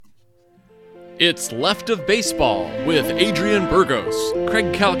It's Left of Baseball with Adrian Burgos,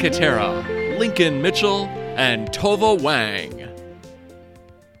 Craig Calcaterra, Lincoln Mitchell, and Tova Wang.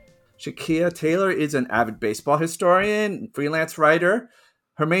 Shakia Taylor is an avid baseball historian, freelance writer.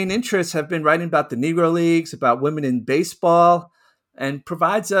 Her main interests have been writing about the Negro Leagues, about women in baseball, and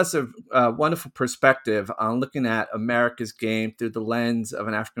provides us a wonderful perspective on looking at America's game through the lens of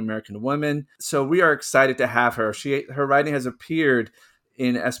an African-American woman. So we are excited to have her. Her writing has appeared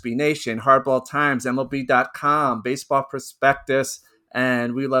in SB Nation, Hardball Times, MLB.com, Baseball Prospectus,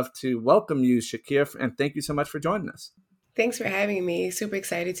 and we love to welcome you, Shakia, and thank you so much for joining us. Thanks for having me. Super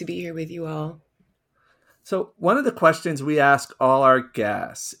excited to be here with you all. So one of the questions we ask all our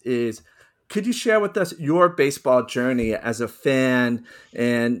guests is, could you share with us your baseball journey as a fan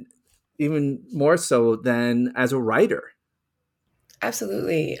and even more so than as a writer?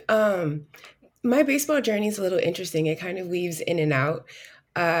 Absolutely. My baseball journey is a little interesting. It kind of weaves in and out.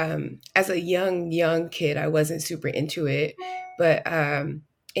 As a young kid, I wasn't super into it, but in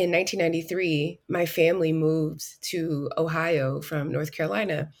 1993, my family moved to Ohio from North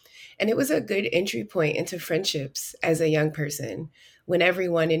Carolina. And it was a good entry point into friendships as a young person when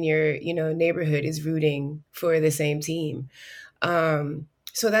everyone in your, neighborhood is rooting for the same team.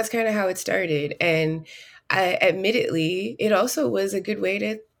 So that's kind of how it started. And admittedly, it also was a good way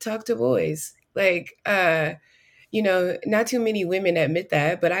to talk to boys. Not too many women admit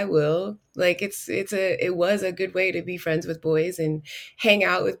that, but I will. It was a good way to be friends with boys and hang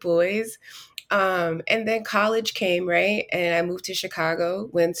out with boys. And then college came, right? And I moved to Chicago,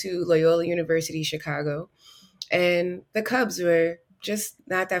 went to Loyola University, Chicago. And the Cubs were just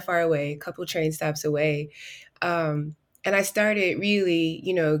not that far away, a couple train stops away. And I started really,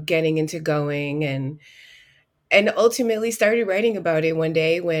 getting into going and ultimately started writing about it one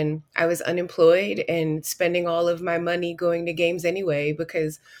day when I was unemployed and spending all of my money going to games anyway,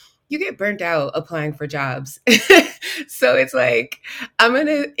 because you get burnt out applying for jobs. So it's like, I'm going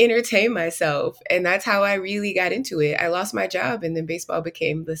to entertain myself. And that's how I really got into it. I lost my job and then baseball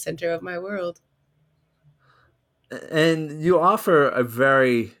became the center of my world. And you offer a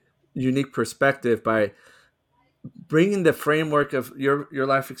very unique perspective by bringing the framework of your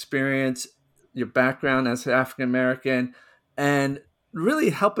life experience, your background as African American, and really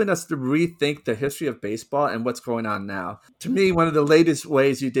helping us to rethink the history of baseball and what's going on now. To me, one of the latest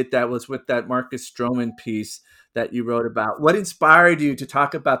ways you did that was with that Marcus Stroman piece that you wrote about. What inspired you to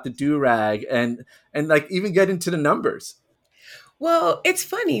talk about the do-rag and like even get into the numbers? Well, it's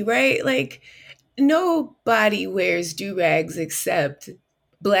funny, right? Like, nobody wears do-rags except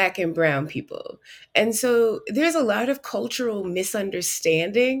Black and brown people. And so there's a lot of cultural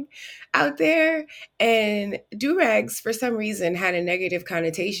misunderstanding out there. And do-rags, for some reason, had a negative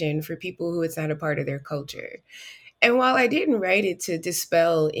connotation for people who it's not a part of their culture. And while I didn't write it to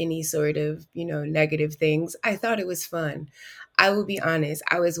dispel any sort of, negative things, I thought it was fun. I will be honest.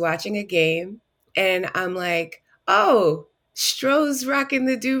 I was watching a game and I'm like, oh, Stroh's rocking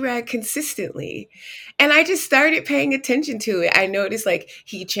the do-rag consistently. And I just started paying attention to it. I noticed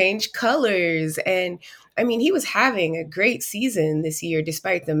he changed colors. And I mean, he was having a great season this year,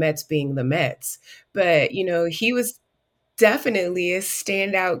 despite the Mets being the Mets. But, he was definitely a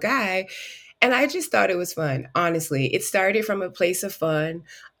standout guy. And I just thought it was fun. Honestly, it started from a place of fun.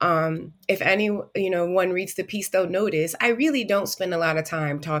 If one reads the piece, they'll notice I really don't spend a lot of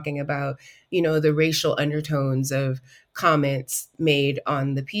time talking about, the racial undertones of comments made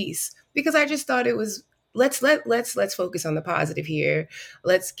on the piece, because I just thought it was let's focus on the positive here.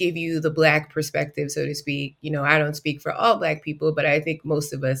 Let's give you the Black perspective, so to speak. I don't speak for all Black people, but I think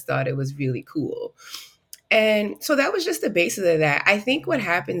most of us thought it was really cool. And so that was just the basis of that. I think what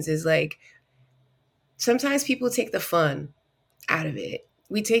happens is sometimes people take the fun out of it.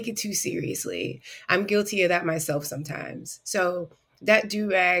 We take it too seriously. I'm guilty of that myself sometimes. So that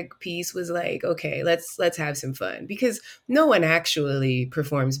do-rag piece was like, okay, let's have some fun, because no one actually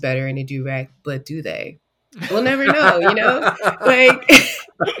performs better in a do-rag, but do they? We'll never know,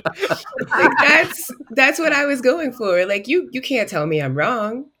 that's what I was going for. You can't tell me I'm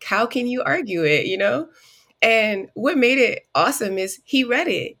wrong. How can you argue it, And what made it awesome is he read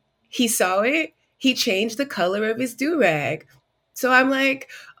it. He saw it. He changed the color of his do-rag. So I'm like,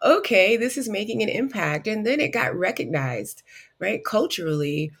 okay, this is making an impact. And then it got recognized, right?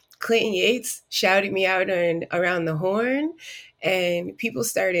 Culturally, Clinton Yates shouted me out around the horn, and people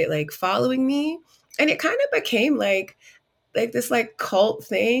started following me. And it kind of became this cult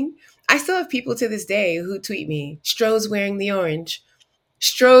thing. I still have people to this day who tweet me, Stroh's wearing the orange.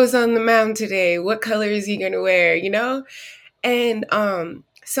 Stroh's on the mound today. What color is he going to wear? And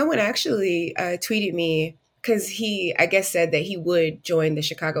someone actually tweeted me, because he, I guess, said that he would join the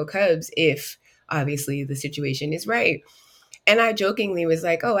Chicago Cubs if obviously the situation is right. And I jokingly was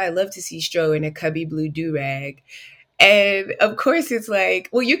like, oh, I love to see Stro in a cubby blue do-rag. And of course, it's like,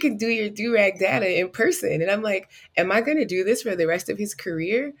 well, you can do your do-rag data in person. And I'm like, am I going to do this for the rest of his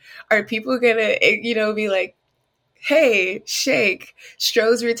career? Are people going to, be like, hey, Shake,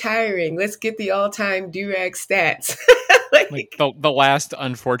 Stro's retiring. Let's get the all-time do-rag stats. Like the last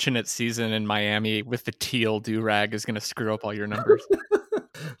unfortunate season in Miami with the teal do-rag is going to screw up all your numbers.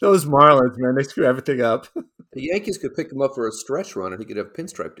 Those Marlins, man, they screw everything up. The Yankees could pick him up for a stretch run, and he could have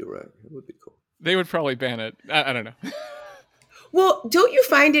pinstripe do-rag. It would be cool. They would probably ban it. I don't know. Well, don't you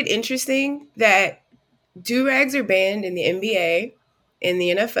find it interesting that do-rags are banned in the NBA, in the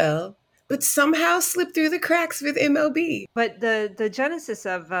NFL, but somehow slip through the cracks with MLB? But the genesis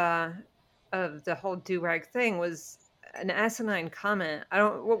of the whole do-rag thing was an asinine comment.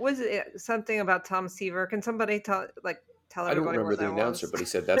 What was it? Something about Tom Seaver? Can somebody tell everybody? I don't remember what the that announcer, was? but he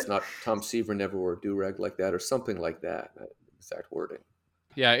said that's not Tom Seaver never wore a do-rag like that, or something like that. Exact wording.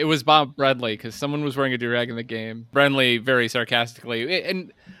 Yeah, it was Bob Bradley because someone was wearing a do-rag in the game. Bradley very sarcastically.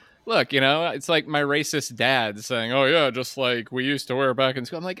 And look, it's like my racist dad saying, oh, yeah, just like we used to wear back in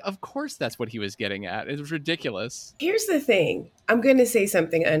school. I'm like, of course that's what he was getting at. It was ridiculous. Here's the thing. I'm going to say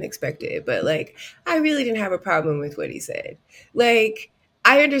something unexpected, but I really didn't have a problem with what he said. I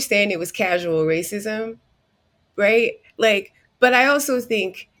understand it was casual racism, right? But I also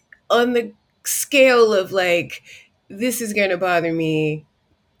think on the scale of this is going to bother me,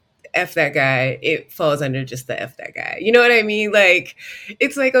 F that guy, it falls under just the F that guy. You know what I mean?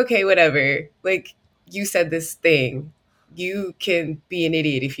 It's okay, whatever. You said this thing. You can be an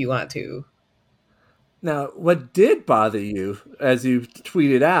idiot if you want to. Now, what did bother you, as you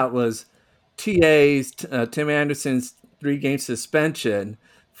tweeted out, was TA's, Tim Anderson's 3-game suspension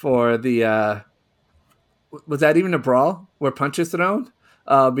for the, was that even a brawl where punches thrown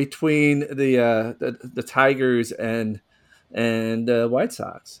between the Tigers and White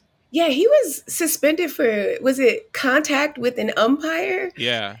Sox? Yeah, he was suspended for, was it contact with an umpire?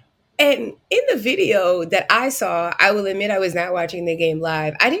 Yeah. And in the video that I saw, I will admit I was not watching the game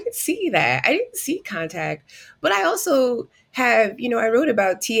live. I didn't see that. I didn't see contact. But I also have, I wrote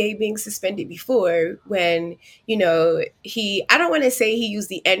about TA being suspended before when, I don't want to say he used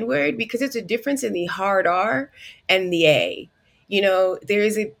the N word because there's a difference in the hard R and the A. There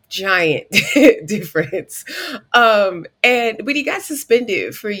is a giant difference. But he got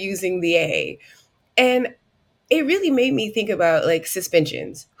suspended for using the A. And it really made me think about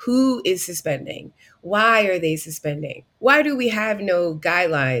suspensions. Who is suspending? Why are they suspending? Why do we have no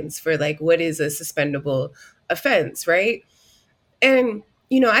guidelines for what is a suspendable offense, right? And,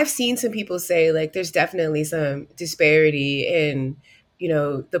 I've seen some people say there's definitely some disparity in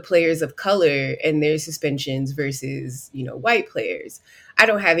the players of color and their suspensions versus, white players. I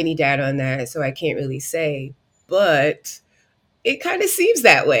don't have any data on that, so I can't really say, but it kind of seems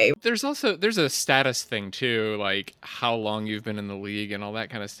that way. There's a status thing too, like how long you've been in the league and all that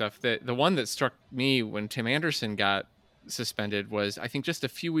kind of stuff. The one that struck me when Tim Anderson got suspended was, I think just a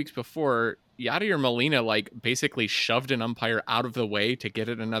few weeks before, Yadier Molina basically shoved an umpire out of the way to get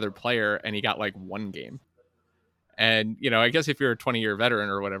at another player, and he got 1 game. And, I guess if you're a 20-year veteran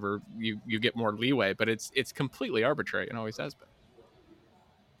or whatever, you get more leeway, but it's completely arbitrary and always has been.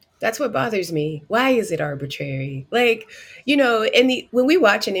 That's what bothers me. Why is it arbitrary? When we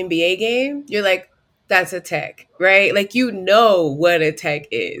watch an NBA game, you're like, that's a tech, right? What a tech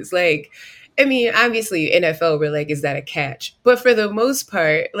is. Obviously NFL, we're is that a catch? But for the most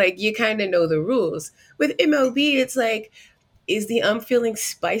part, you kind of know the rules. With MLB, it's is the feeling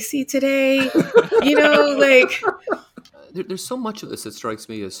spicy today? There's so much of this that strikes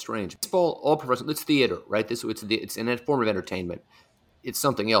me as strange. Baseball, all professional, it's theater, right? It's an form of entertainment. It's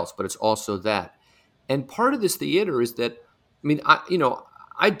something else, but it's also that. And part of this theater is that,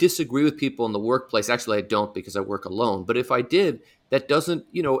 I disagree with people in the workplace. Actually, I don't, because I work alone. But if I did, that doesn't,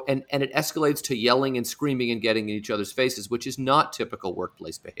 and it escalates to yelling and screaming and getting in each other's faces, which is not typical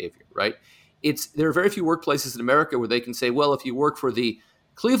workplace behavior, right? There are very few workplaces in America where they can say, well, if you work for the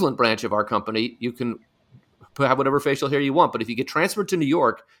Cleveland branch of our company, you can have whatever facial hair you want. But if you get transferred to New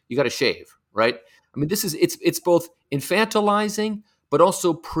York, you got to shave, right? It's both infantilizing, but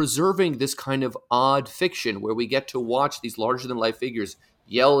also preserving this kind of odd fiction where we get to watch these larger-than-life figures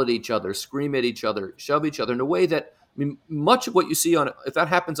yell at each other, scream at each other, shove each other in a way that, much of what you see if that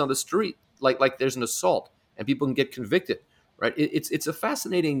happens on the street, like there's an assault and people can get convicted, right? It's a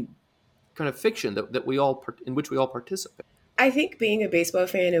fascinating kind of fiction in which we all participate. I think being a baseball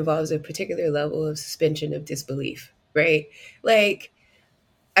fan involves a particular level of suspension of disbelief, right?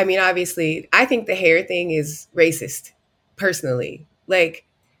 Obviously, I think the hair thing is racist, personally.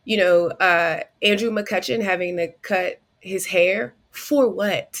 Andrew McCutcheon having to cut his hair for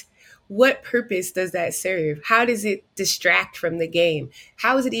what? What purpose does that serve? How does it distract from the game?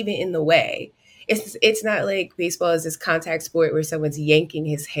 How is it even in the way? It's not like baseball is this contact sport where someone's yanking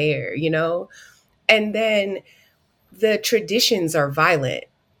his hair, And then the traditions are violent.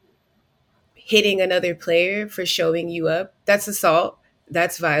 Hitting another player for showing you up, that's assault,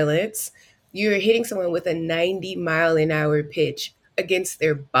 that's violence. You're hitting someone with a 90-mile-an-hour pitch against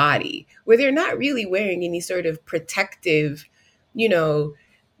their body where they're not really wearing any sort of protective, they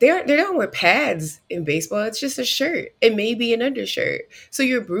don't wear pads in baseball. It's just a shirt. It may be an undershirt. So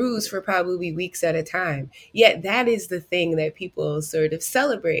you're bruised for probably weeks at a time. Yet that is the thing that people sort of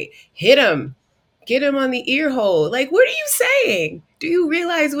celebrate. Hit them. Get him on the ear hole. Like, what are you saying? Do you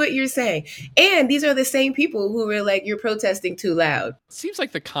realize what you're saying? And these are the same people who were like, you're protesting too loud. It seems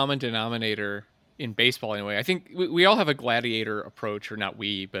like the common denominator in baseball anyway. I think we all have a gladiator approach, or not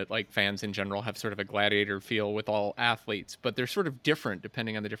we, but like fans in general have sort of a gladiator feel with all athletes, but they're sort of different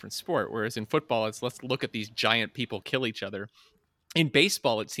depending on the different sport. Whereas in football, it's let's look at these giant people kill each other. In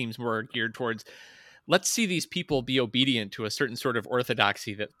baseball, it seems more geared towards let's see these people be obedient to a certain sort of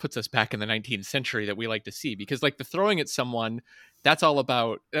orthodoxy that puts us back in the 19th century that we like to see. Because like the throwing at someone, that's not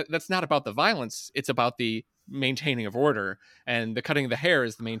about the violence. It's about the maintaining of order, and the cutting of the hair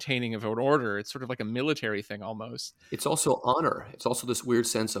is the maintaining of order. It's sort of like a military thing almost. It's also honor. It's also this weird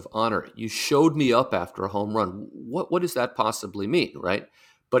sense of honor. You showed me up after a home run. What does that possibly mean, right?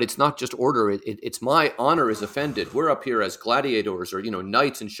 But it's not just order. It's my honor is offended. We're up here as gladiators or,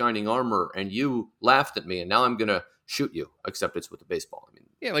 knights in shining armor, and you laughed at me, and now I'm going to shoot you, except it's with the baseball.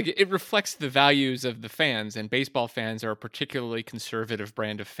 Yeah, like it reflects the values of the fans, and baseball fans are a particularly conservative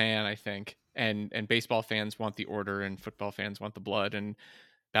brand of fan, I think. And baseball fans want the order, and football fans want the blood, and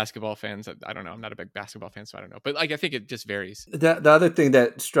basketball fans, I don't know. I'm not a big basketball fan, so I don't know. But like I think it just varies. The other thing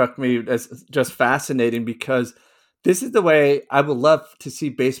that struck me as just fascinating, because this is the way I would love to see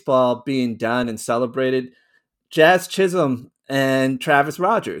baseball being done and celebrated. Jazz Chisholm and Travis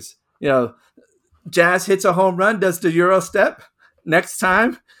Rogers. Jazz hits a home run, does the Euro step. Next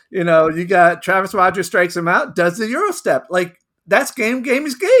time, you got Travis Rogers strikes him out, does the Euro step. Like, that's game. Game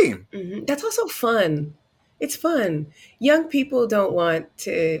is game. Mm-hmm. That's also fun. It's fun. Young people don't want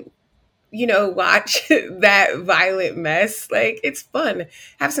to watch that violent mess. Like, it's fun.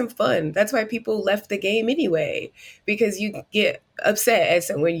 Have some fun. That's why people left the game anyway, because you get upset at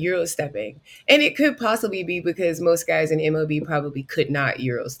someone Euro stepping. And it could possibly be because most guys in MLB probably could not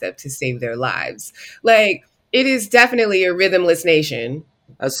Euro step to save their lives. Like, it is definitely a rhythmless nation.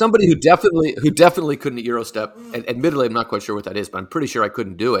 As somebody who definitely couldn't Euro step, and admittedly, I'm not quite sure what that is, but I'm pretty sure I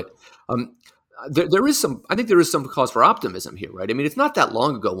couldn't do it. There is some cause for optimism here, right? I mean, it's not that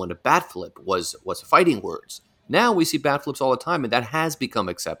long ago when a bat flip was fighting words. Now we see bat flips all the time, and that has become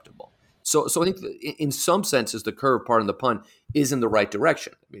acceptable. So I think in some senses, the curve, pardon the pun, is in the right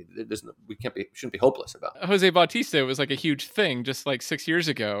direction. I mean, shouldn't be hopeless about it. Jose Bautista was like a huge thing just like 6 years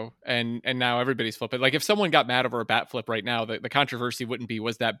ago, and now everybody's flipping. Like if someone got mad over a bat flip right now, the controversy wouldn't be,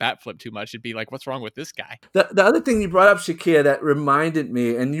 was that bat flip too much? It'd be like, what's wrong with this guy? The other thing you brought up, Shakir, that reminded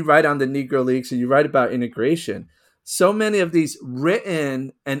me, and you write on the Negro Leagues and you write about integration. So many of these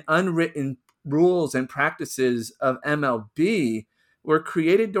written and unwritten rules and practices of MLB were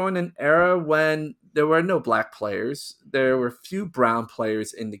created during an era when there were no black players. There were few brown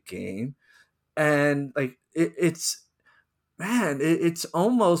players in the game. And like, it's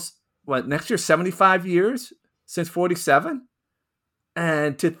almost, next year, 75 years since 47.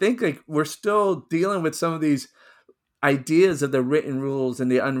 And to think like we're still dealing with some of these ideas of the written rules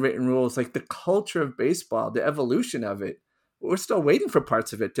and the unwritten rules, like the culture of baseball, the evolution of it, we're still waiting for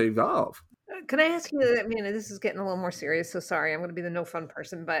parts of it to evolve. Can I ask you, I mean, this is getting a little more serious, so sorry, I'm going to be the no fun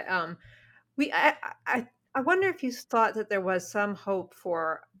person, but I wonder if you thought that there was some hope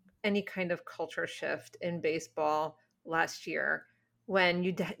for any kind of culture shift in baseball last year when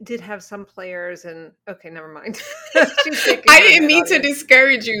you did have some players, and okay, never mind. I didn't mean to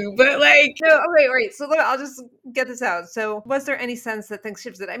discourage you, but like, no, wait. So look, I'll just get this out. So was there any sense that things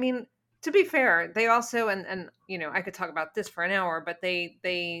shifted? I mean, to be fair, they also, and I could talk about this for an hour, but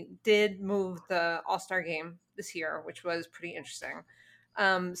they did move the All-Star game this year, which was pretty interesting.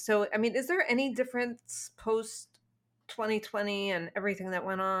 So, I mean, is there any difference post 2020 and everything that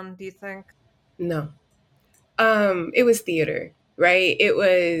went on, do you think? No. It was theater, right? It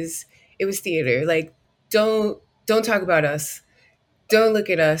was theater. Like, don't talk about us. Don't look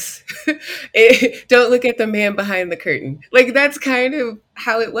at us. Don't look at the man behind the curtain. Like, that's kind of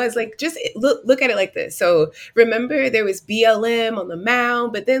how it was. Like, just look at it like this. So remember, there was BLM on the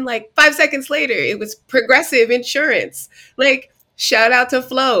mound, but then like 5 seconds later, it was Progressive Insurance. Like, Shout out to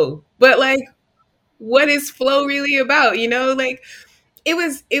Flo. But like, what is Flo really about? You know, like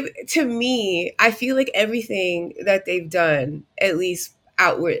it to me, I feel like everything that they've done, at least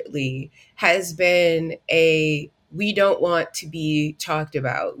outwardly, has been a we don't want to be talked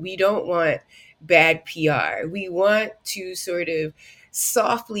about. We don't want bad PR. We want to sort of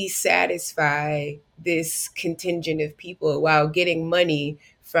softly satisfy this contingent of people while getting money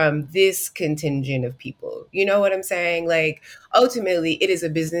from this contingent of people. You know what I'm saying? Like ultimately it is a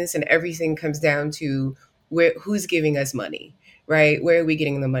business and everything comes down to who's giving us money, right? Where are we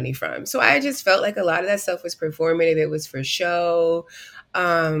getting the money from? So I just felt like a lot of that stuff was performative. It was for show.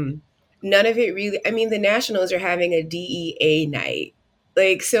 None of it really, I mean, the Nationals are having a DEA night.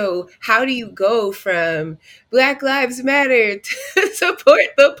 Like, so how do you go from Black Lives Matter to support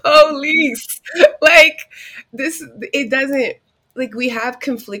the police? Like, this, it doesn't, like, we have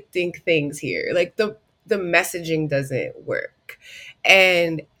conflicting things here. Like, the messaging doesn't work.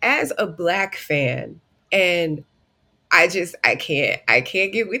 And as a Black fan, and I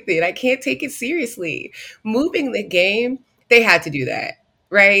can't get with it. I can't take it seriously. Moving the game, they had to do that,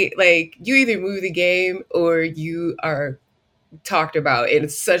 right? Like you either move the game or you are talked about in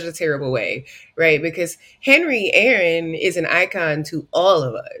such a terrible way, right? Because Henry Aaron is an icon to all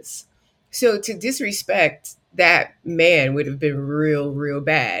of us. So to disrespect that man would have been real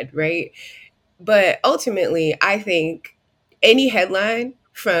bad, right? But ultimately, I think any headline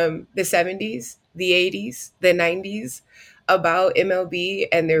from the 70s, the 80s, the 90s about MLB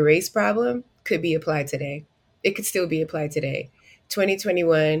and their race problem could be applied today. It could still be applied today.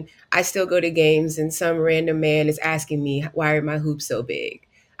 2021, I still go to games and some random man is asking me, why are my hoops so big?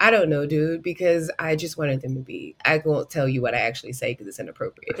 I don't know, dude, because I just wanted them to be. I won't tell you what I actually say because it's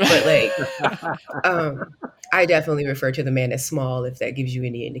inappropriate. But like, I definitely refer to the man as small if that gives you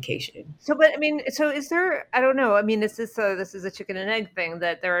any indication. So, but I mean, so is there? I don't know. I mean, this is a chicken and egg thing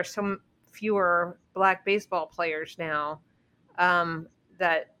that there are some fewer Black baseball players now.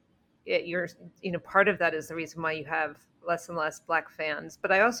 That you're, part of that is the reason why you have less and less Black fans.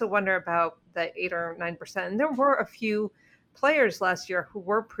 But I also wonder about that 8 or 9%. And there were a few players last year who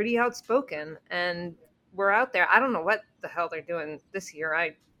were pretty outspoken and were out there. I don't know what the hell they're doing this year.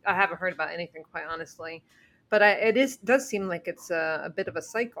 I haven't heard about anything, quite honestly. But does seem like it's a bit of a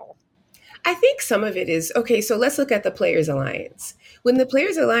cycle. I think some of it is, okay, so let's look at the Players Alliance. When the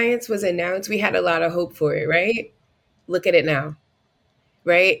Players Alliance was announced, we had a lot of hope for it, right? Look at it now,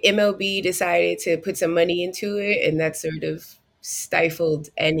 right? MLB decided to put some money into it, and that sort of stifled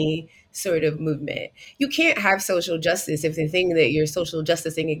any sort of movement. You can't have social justice if the thing that you're social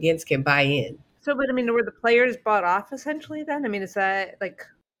justicing against can buy in. So, but I mean, were the players bought off essentially then? I mean, is that like...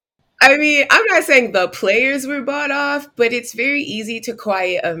 I mean, I'm not saying the players were bought off, but it's very easy to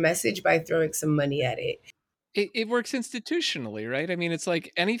quiet a message by throwing some money at it. It works institutionally, right? I mean, it's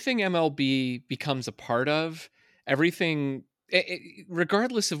like anything MLB becomes a part of, everything,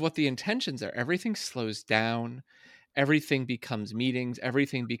 regardless of what the intentions are, everything slows down. Everything becomes meetings,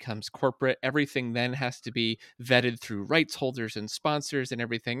 everything becomes corporate, everything then has to be vetted through rights holders and sponsors and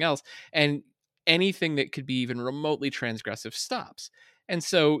everything else. And anything that could be even remotely transgressive stops. And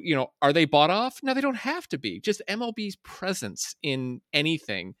so, are they bought off? No, they don't have to be. Just MLB's presence in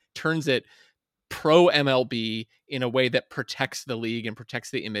anything turns it pro MLB in a way that protects the league and protects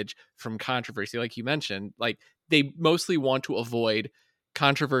the image from controversy. Like you mentioned, like they mostly want to avoid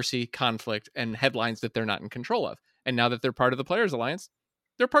controversy, conflict, and headlines that they're not in control of. And now that they're part of the Players Alliance,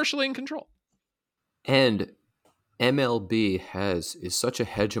 they're partially in control. And MLB is such a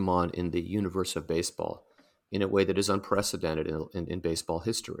hegemon in the universe of baseball in a way that is unprecedented in baseball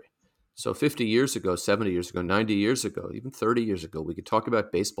history. So 50 years ago, 70 years ago, 90 years ago, even 30 years ago, we could talk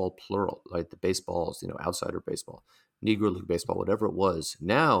about baseball plural, like the baseballs, outsider baseball, Negro League baseball, whatever it was.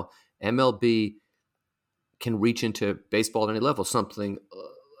 Now, MLB can reach into baseball at any level, something,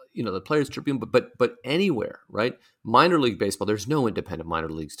 the Players Tribune, but anywhere, right? Minor league baseball, there's no independent minor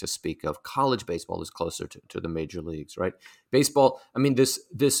leagues to speak of. College baseball is closer to the major leagues, right? Baseball, I mean, this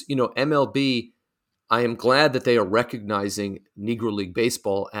MLB, I am glad that they are recognizing Negro League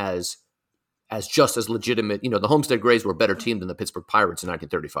baseball as just as legitimate. The Homestead Grays were a better team than the Pittsburgh Pirates in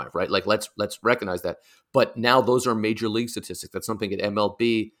 1935, right? Like let's recognize that. But now those are major league statistics. That's something that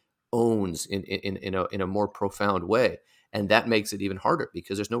MLB owns in a more profound way, and that makes it even harder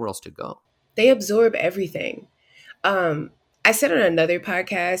because there's nowhere else to go. They absorb everything. I said on another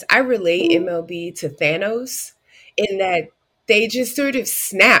podcast, I relate MLB to Thanos in that they just sort of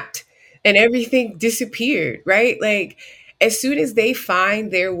snapped and everything disappeared, right? Like as soon as they find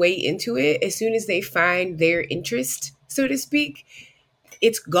their way into it, as soon as they find their interest, so to speak,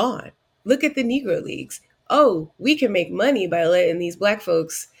 it's gone. Look at the Negro Leagues. oh, we can make money by letting these Black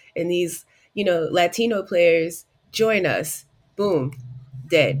folks and these, Latino players join us. Boom,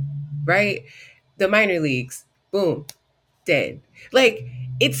 dead, right? The minor leagues, boom, dead. Like,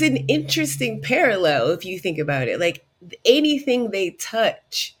 it's an interesting parallel if you think about it. Like, anything they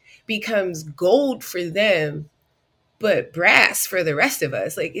touch becomes gold for them, but brass for the rest of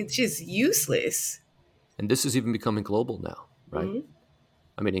us. Like, it's just useless. And this is even becoming global now, right? Mm-hmm.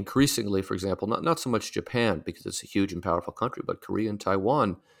 I mean, increasingly, for example, not so much Japan because it's a huge and powerful country, but Korea and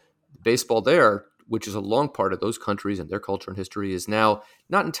Taiwan, baseball there, which is a long part of those countries and their culture and history, is now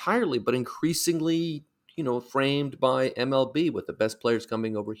not entirely, but increasingly, framed by MLB with the best players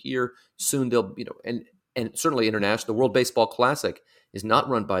coming over here. Soon they'll, and certainly international. The World Baseball Classic is not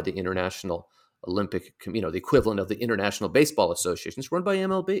run by the International Olympic, the equivalent of the International Baseball Association. It's run by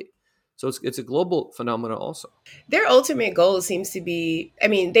MLB. So it's a global phenomenon also. Their ultimate goal seems to be,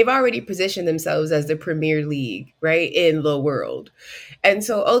 they've already positioned themselves as the premier league, right, in the world. And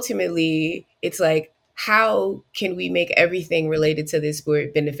so ultimately, it's like, how can we make everything related to this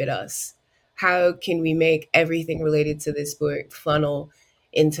sport benefit us? How can we make everything related to this sport funnel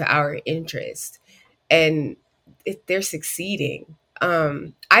into our interest? And they're succeeding.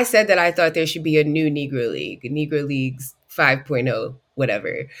 I said that I thought there should be a new Negro Leagues 5.0,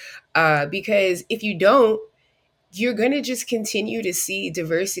 whatever. Because if you don't, you're going to just continue to see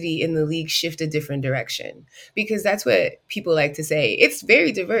diversity in the league shift a different direction, because that's what people like to say. It's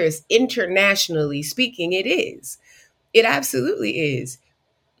very diverse. Internationally speaking, it is. It absolutely is.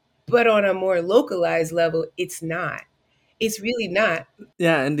 But on a more localized level, it's not. It's really not.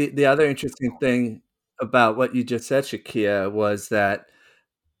 Yeah, and the other interesting thing about what you just said, Shakia, was that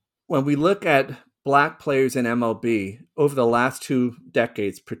when we look at Black players in MLB over the last 2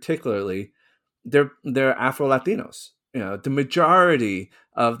 decades, particularly, they're Afro-Latinos. The majority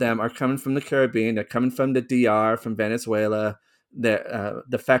of them are coming from the Caribbean. They're coming from the DR, from Venezuela. They're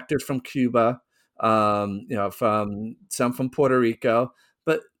defectors from Cuba. From some from Puerto Rico.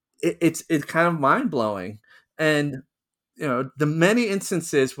 But it's kind of mind blowing, and the many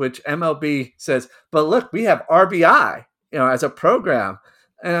instances which MLB says, but look, we have RBI, as a program.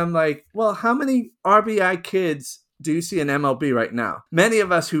 And I'm like, well, how many RBI kids do you see in MLB right now? Many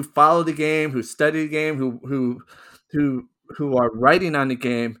of us who follow the game, who study the game, who are writing on the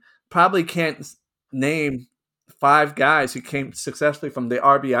game, probably can't name 5 guys who came successfully from the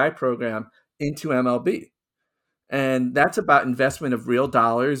RBI program into MLB. And that's about investment of real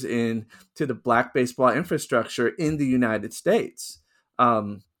dollars into the Black baseball infrastructure in the United States.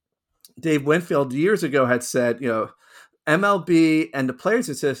 Dave Winfield years ago had said, MLB and the Players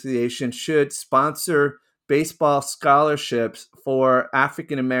Association should sponsor baseball scholarships for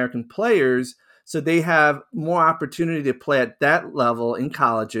African American players so they have more opportunity to play at that level in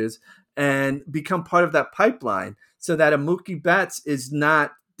colleges and become part of that pipeline, so that a Mookie Betts is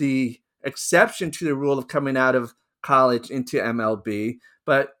not the exception to the rule of coming out of college into MLB,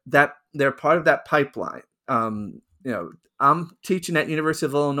 but that they're part of that pipeline. I'm teaching at University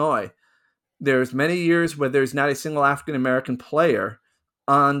of Illinois. There's many years where there's not a single African American player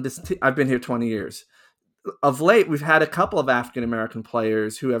on this. I've been here 20 years. Of late, we've had a couple of African American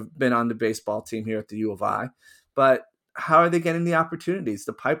players who have been on the baseball team here at the U of I. But how are they getting the opportunities?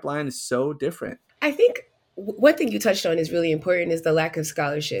 The pipeline is so different. I think one thing you touched on is really important is the lack of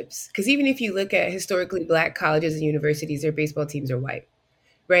scholarships. Because even if you look at historically Black colleges and universities, their baseball teams are white,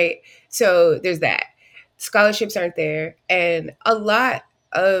 right? So there's that. Scholarships aren't there. And a lot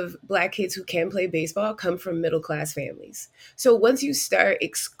of Black kids who can play baseball come from middle-class families. So once you start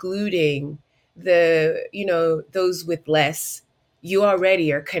excluding those with less, you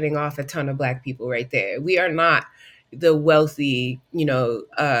already are cutting off a ton of Black people right there. We are not the wealthy,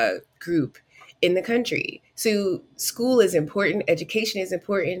 group in the country. So school is important, education is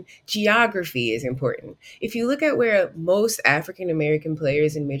important, geography is important. If you look at where most African American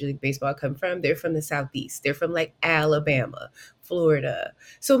players in Major League Baseball come from, they're from the Southeast. They're from like Alabama, Florida.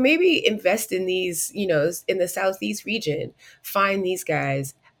 So maybe invest in these, in the Southeast region, find these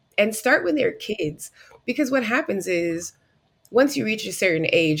guys and start when they're kids. Because what happens is once you reach a certain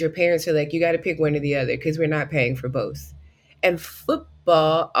age, your parents are like, you got to pick one or the other because we're not paying for both. And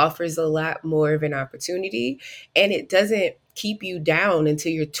football offers a lot more of an opportunity, and it doesn't keep you down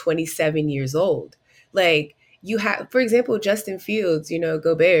until you're 27 years old. Like you have, for example, Justin Fields,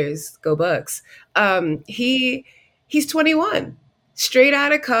 go Bears, go Bucks. He's 21, straight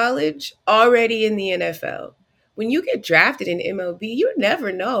out of college, already in the NFL. When you get drafted in MLB, you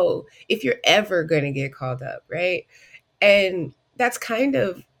never know if you're ever going to get called up, right? And that's kind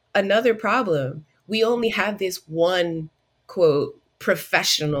of another problem. We only have this one, quote,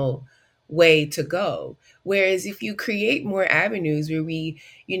 professional way to go. Whereas if you create more avenues where we,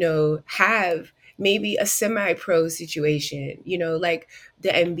 have maybe a semi-pro situation, like the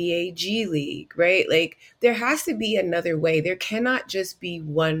NBA G League, right? Like there has to be another way. There cannot just be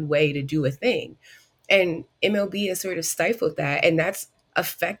one way to do a thing. And MLB has sort of stifled that. And that's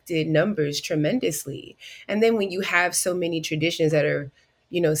affected numbers tremendously. And then when you have so many traditions that are,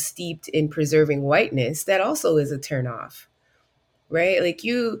 steeped in preserving whiteness, that also is a turnoff, right? Like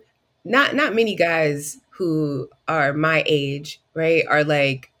not many guys who are my age, right, are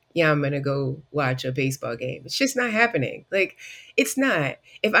like, yeah, I'm gonna go watch a baseball game. It's just not happening. Like, it's not.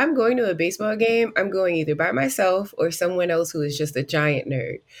 If I'm going to a baseball game, I'm going either by myself or someone else who is just a giant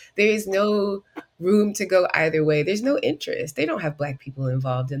nerd. There is no room to go either way. There's no interest. They don't have Black people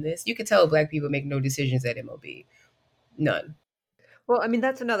involved in this. You can tell Black people make no decisions at MLB. None. Well, I mean,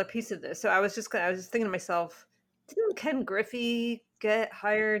 that's another piece of this. So I was just thinking to myself, didn't Ken Griffey get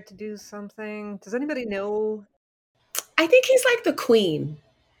hired to do something? Does anybody know? I think he's like the queen.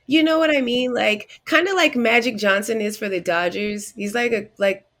 You know what I mean? Like kind of like Magic Johnson is for the Dodgers. He's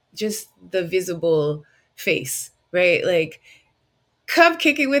like just the visible face, right? Like come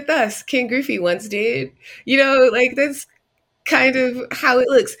kick it with us. Ken Griffey once did. Like that's kind of how it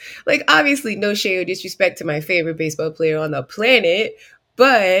looks. Like obviously no shade or disrespect to my favorite baseball player on the planet,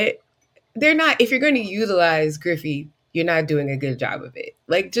 but they're not, if you're going to utilize Griffey, you're not doing a good job of it.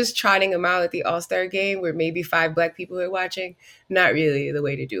 Like just trotting him out at the All-Star game where maybe 5 Black people are watching, not really the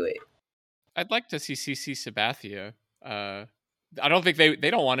way to do it. I'd like to see CC Sabathia. I don't think they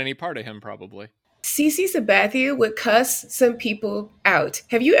don't want any part of him, probably. CC Sabathia would cuss some people out.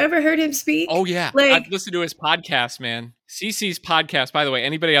 Have you ever heard him speak? Oh, yeah. I've listened to his podcast, man. CC's podcast, by the way,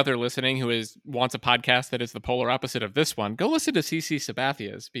 anybody out there listening who wants a podcast that is the polar opposite of this one, go listen to CC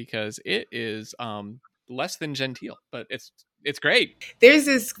Sabathia's because it is less than genteel, but it's great. There's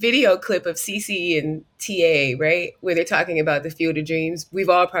this video clip of CC and TA, right, where they're talking about the Field of Dreams. We've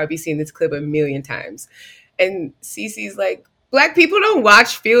all probably seen this clip a million times. And CC's like, Black people don't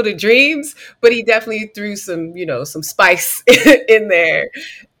watch Field of Dreams, but he definitely threw some spice in there.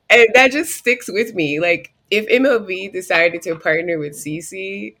 And that just sticks with me. Like, if MLB decided to partner with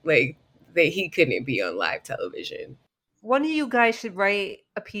CC, like, he couldn't be on live television. One of you guys should write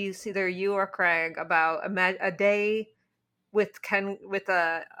a piece, either you or Craig, about a day with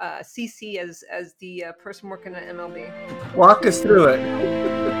CC as the person working at MLB. Walk us through it.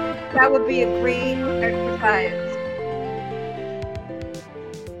 That would be a great exercise.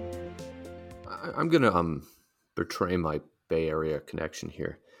 I'm gonna betray my Bay Area connection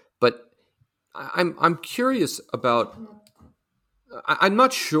here, but I'm curious about. I'm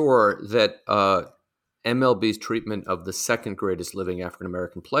not sure that MLB's treatment of the second greatest living African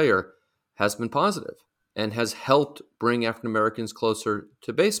American player has been positive and has helped bring African Americans closer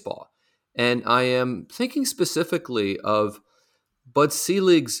to baseball. And I am thinking specifically of Bud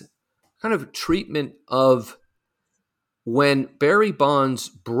Selig's kind of treatment of when Barry Bonds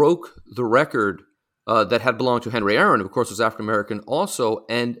broke the record that had belonged to Henry Aaron, who of course was African American also,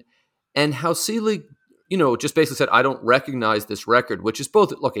 and how Selig, just basically said, I don't recognize this record, which is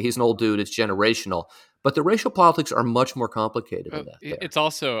both, look, he's an old dude, it's generational, but the racial politics are much more complicated than that. It's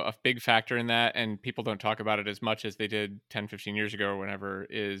also a big factor in that, and people don't talk about it as much as they did 10, 15 years ago or whenever,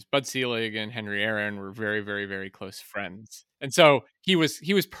 is Bud Selig and Henry Aaron were very, very, very close friends. And so he was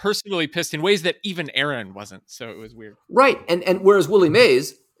personally pissed in ways that even Aaron wasn't. So it was weird. Right. And whereas Willie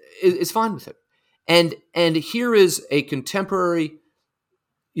Mays is fine with it. And here is a contemporary,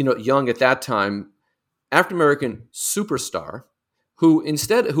 young at that time, African American superstar who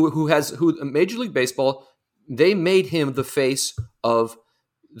Major League Baseball, they made him the face of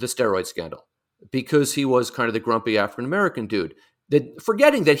the steroid scandal because he was kind of the grumpy African American dude.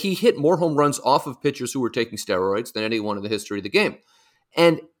 Forgetting that he hit more home runs off of pitchers who were taking steroids than anyone in the history of the game.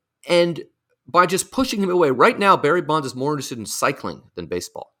 And by just pushing him away, right now, Barry Bonds is more interested in cycling than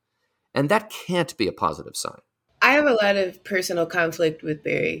baseball. And that can't be a positive sign. I have a lot of personal conflict with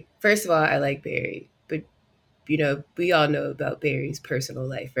Barry. First of all, I like Barry, but, we all know about Barry's personal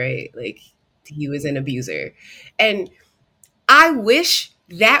life, right? Like, he was an abuser. And I wish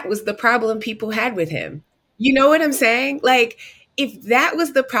that was the problem people had with him. You know what I'm saying? Like, if that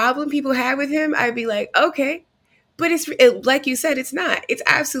was the problem people had with him, I'd be like, okay. But like you said, it's not. It's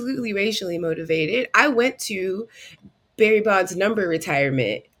absolutely racially motivated. I went to Barry Bonds' number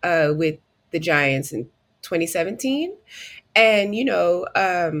retirement with the Giants in 2017. And,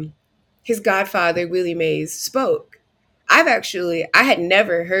 his godfather, Willie Mays, spoke. I had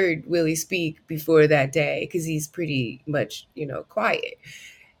never heard Willie speak before that day because he's pretty much, quiet.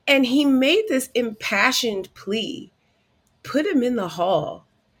 And he made this impassioned plea, put him in the hall.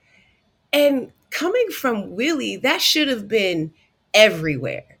 And coming from Willie, that should have been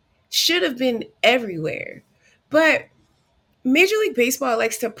everywhere. Should have been everywhere. But Major League Baseball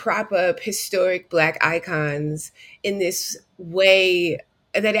likes to prop up historic Black icons in this way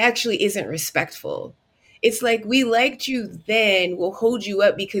that actually isn't respectful. It's like, we liked you then, we'll hold you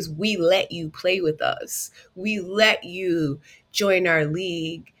up because we let you play with us. We let you join our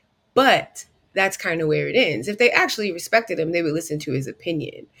league. But that's kind of where it ends. If they actually respected him, they would listen to his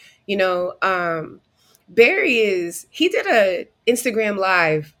opinion. You know, he did a Instagram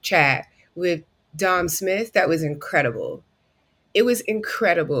live chat with Dom Smith that was incredible. It was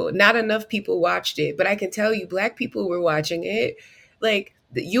incredible. Not enough people watched it, but I can tell you, Black people were watching it. Like,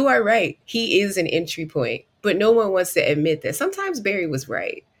 you are right. He is an entry point, but no one wants to admit that. Sometimes Barry was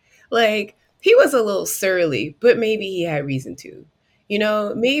right. Like, he was a little surly, but maybe he had reason to. You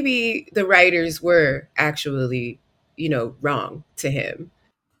know, maybe the writers were actually, wrong to him.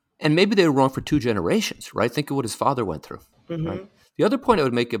 And maybe they were wrong for 2 generations, right? Think of what his father went through. Mm-hmm. Right? The other point I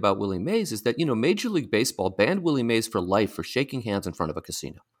would make about Willie Mays is that, Major League Baseball banned Willie Mays for life for shaking hands in front of a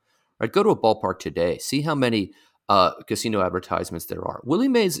casino. Right? Go to a ballpark today. See how many casino advertisements there are. Willie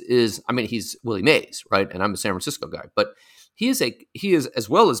Mays he's Willie Mays, right? And I'm a San Francisco guy, but he is as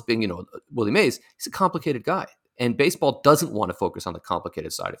well as being, Willie Mays, he's a complicated guy. And baseball doesn't want to focus on the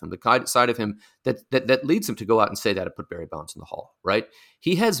complicated side of him, the side of him that leads him to go out and say that and put Barry Bonds in the Hall, right?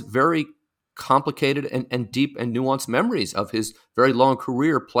 He has very complicated and deep and nuanced memories of his very long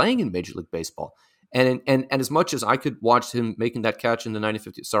career playing in Major League Baseball. And as much as I could watch him making that catch in the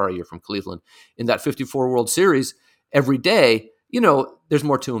 1950, sorry, you're from Cleveland, in that 54 World Series every day, there's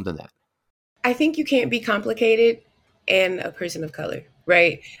more to him than that. I think you can't be complicated and a person of color,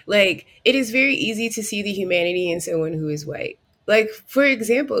 right? Like, it is very easy to see the humanity in someone who is white. Like, for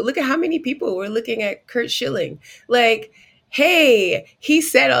example, look at how many people were looking at Curt Schilling. Like, hey, he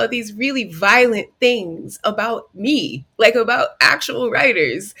said all these really violent things about me, like about actual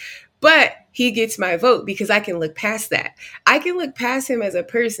writers. But he gets my vote because I can look past that. I can look past him as a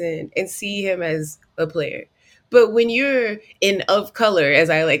person and see him as a player. But when you're of color, as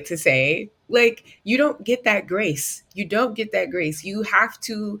I like to say, like, you don't get that grace. You don't get that grace. You have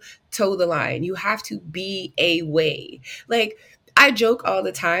to toe the line. You have to be a way. Like, I joke all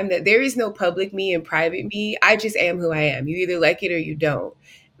the time that there is no public me and private me. I just am who I am. You either like it or you don't.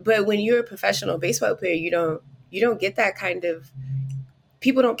 But when you're a professional baseball player, you don't get that kind of,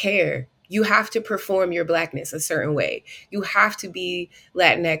 people don't care. You have to perform your Blackness a certain way. You have to be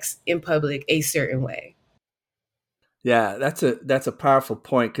Latinx in public a certain way. Yeah, that's a powerful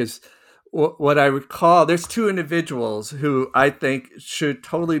point, because what I recall, there's 2 individuals who I think should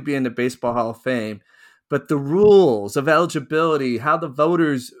totally be in the Baseball Hall of Fame, but the rules of eligibility, how the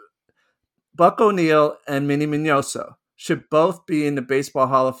voters, Buck O'Neil and Minnie Minoso, should both be in the Baseball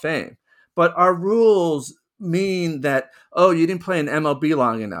Hall of Fame. But our rules mean that, you didn't play in MLB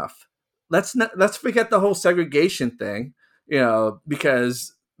long enough. Let's forget the whole segregation thing,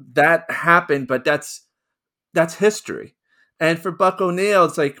 because that happened, but that's history. And for Buck O'Neil,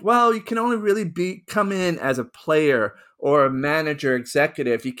 it's like, well, you can only really come in as a player or a manager,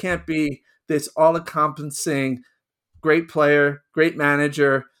 executive. You can't be this all-encompassing great player, great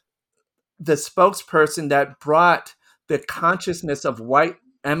manager, the spokesperson that brought the consciousness of white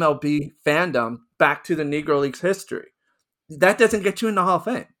MLB fandom back to the Negro Leagues history. That doesn't get you in the Hall of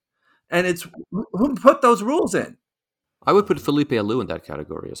Fame. And it's who put those rules in. I would put Felipe Alou in that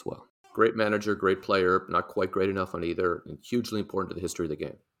category as well. Great manager, great player, not quite great enough on either, and hugely important to the history of the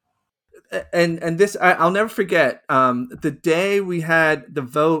game. And this, I'll never forget, the day we had the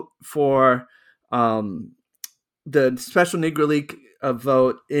vote for the Special Negro League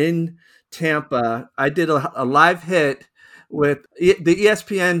vote in Tampa, I did a live hit with the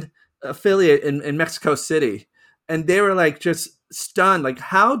ESPN affiliate in Mexico City. And they were like just stunned, like,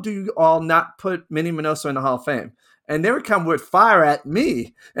 how do you all not put Minnie Minoso in the Hall of Fame? And they would come with fire at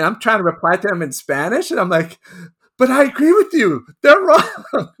me. And I'm trying to reply to them in Spanish. And I'm like, but I agree with you. They're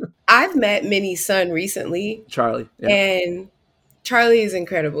wrong. I've met Minnie's son recently. Charlie. Yeah. And Charlie is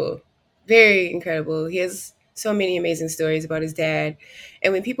incredible. Very incredible. He has so many amazing stories about his dad.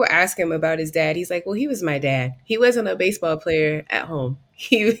 And when people ask him about his dad, he's like, well, he was my dad. He wasn't a baseball player at home.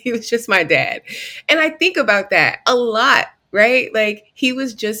 He was just my dad. And I think about that a lot, right? Like, he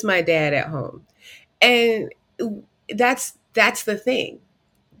was just my dad at home. And that's the thing.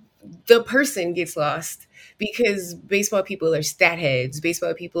 The person gets lost because baseball people are stat heads.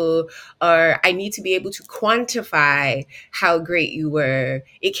 Baseball people are, I need to be able to quantify how great you were.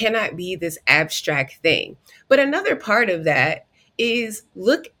 It cannot be this abstract thing. But another part of that is,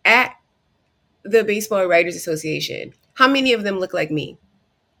 look at the Baseball Writers Association. How many of them look like me?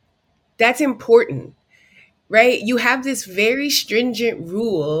 That's important, right? You have this very stringent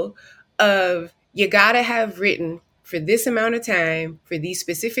rule of you gotta have written for this amount of time for these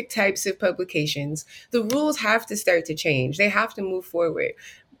specific types of publications. The rules have to start to change. They have to move forward.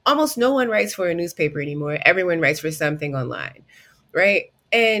 Almost no one writes for a newspaper anymore. Everyone writes for something online, right?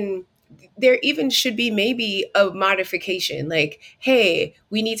 And there even should be maybe a modification like, hey,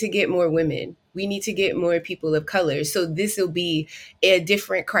 we need to get more women. We need to get more people of color. So this will be a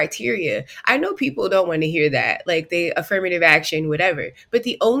different criteria. I know people don't want to hear that, like they affirmative action, whatever. But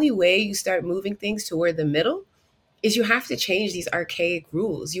the only way you start moving things toward the middle is you have to change these archaic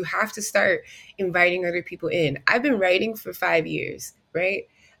rules. You have to start inviting other people in. I've been writing for 5 years, right?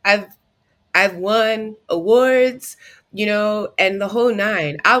 I've I've won awards, and the whole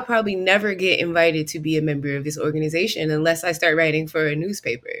nine. I'll probably never get invited to be a member of this organization unless I start writing for a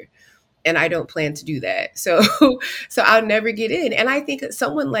newspaper. And I don't plan to do that. So so I'll never get in. And I think that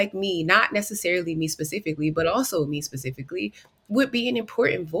someone like me, not necessarily me specifically, but also me specifically, would be an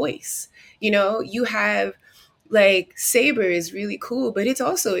important voice. You have like Saber is really cool, but it's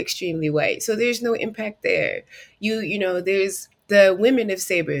also extremely white. So there's no impact there. There's the women of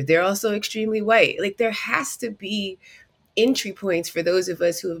Saber. They're also extremely white. Like there has to be entry points for those of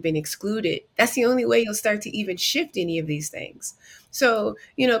us who have been excluded. That's the only way you'll start to even shift any of these things. So,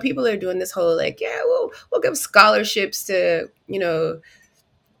 people are doing this whole like, yeah, we'll give scholarships to,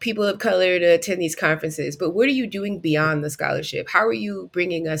 people of color to attend these conferences. But what are you doing beyond the scholarship? How are you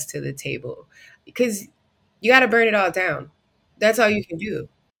bringing us to the table? Because you got to burn it all down. That's all you can do.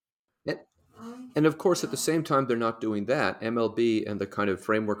 And of course, at the same time, they're not doing that. MLB and the kind of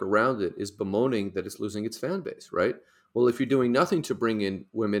framework around it is bemoaning that it's losing its fan base, right? Well, if you're doing nothing to bring in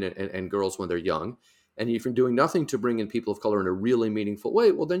women and girls when they're young, and if you're doing nothing to bring in people of color in a really meaningful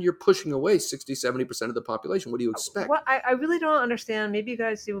way, well, then you're pushing away 60, 70% of the population. What do you expect? Well, I really don't understand. Maybe you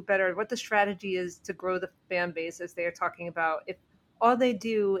guys do better. What the strategy is to grow the fan base, as they are talking about. If all they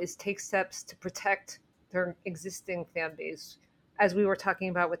do is take steps to protect their existing fan base, as we were talking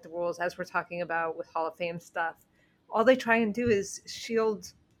about with the rules, as we're talking about with Hall of Fame stuff, all they try and do is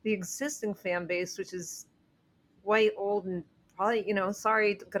shield the existing fan base, which is white, old, and probably,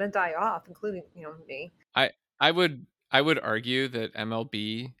 sorry, going to die off, including, me. I would argue that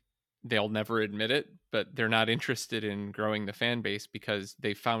MLB, they'll never admit it, but they're not interested in growing the fan base because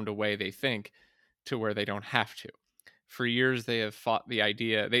they found a way, they think, to where they don't have to. For years, they have fought the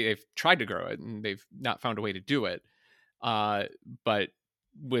idea, they've tried to grow it, and they've not found a way to do it. But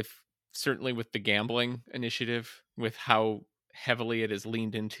certainly with the gambling initiative, with how heavily it has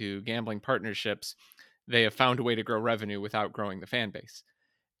leaned into gambling partnerships, they have found a way to grow revenue without growing the fan base.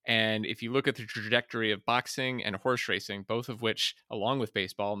 And if you look at the trajectory of boxing and horse racing, both of which, along with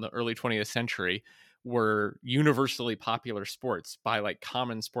baseball in the early 20th century, were universally popular sports by like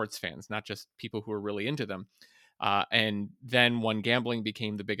common sports fans, not just people who were really into them. And then when gambling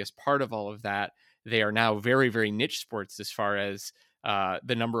became the biggest part of all of that, they are now very, very niche sports as far as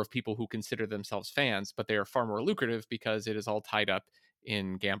the number of people who consider themselves fans, but they are far more lucrative because it is all tied up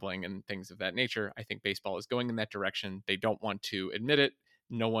in gambling and things of that nature. I think baseball is going in that direction. They don't want to admit it.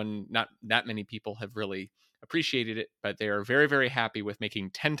 Not that many people have really appreciated it, but they are very, very happy with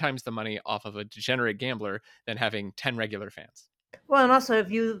making 10 times the money off of a degenerate gambler than having 10 regular fans. Well, and also, if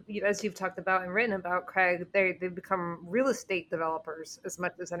you, as you've talked about and written about, Craig, they've become real estate developers as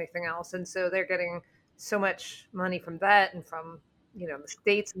much as anything else, and so they're getting so much money from that and from the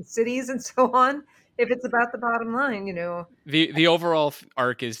states and cities and so on. If it's about the bottom line, the overall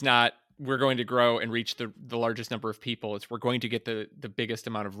arc is not we're going to grow and reach the largest number of people. It's we're going to get the biggest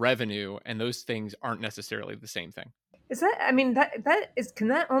amount of revenue, and those things aren't necessarily the same thing. Is that? I mean, that is. Can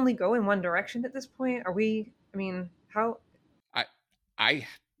that only go in one direction at this point? Are we? I mean, how?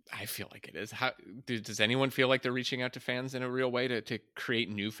 I feel like it is. How does anyone feel like they're reaching out to fans in a real way to create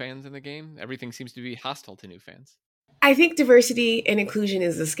new fans in the game? Everything seems to be hostile to new fans. I think diversity and inclusion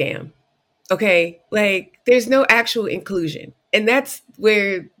is a scam. Okay, like there's no actual inclusion, and that's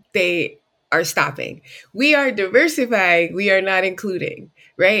where they are stopping. We are diversifying, we are not including,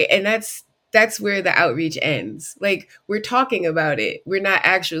 right? And that's where the outreach ends. Like we're talking about it, we're not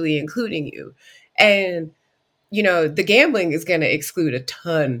actually including you. And the gambling is going to exclude a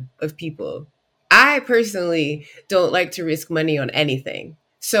ton of people. I personally don't like to risk money on anything.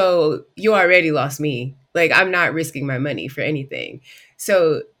 So you already lost me. Like I'm not risking my money for anything.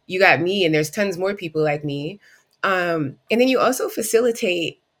 So you got me and there's tons more people like me. And then you also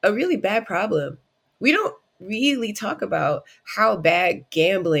facilitate a really bad problem. We don't really talk about how bad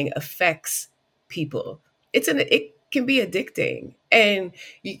gambling affects people. It can be addicting. And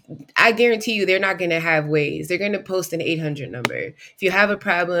I guarantee you they're not going to have ways. They're going to post an 800 number. If you have a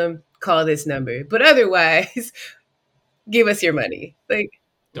problem, call this number. But otherwise, give us your money. Like,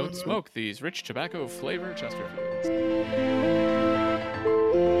 Don't smoke these rich tobacco flavored Chesterfields.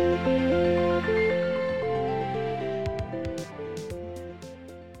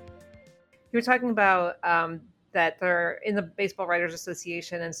 You were talking about that there in the Baseball Writers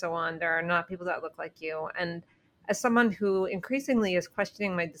Association and so on, there are not people that look like you. And as someone who increasingly is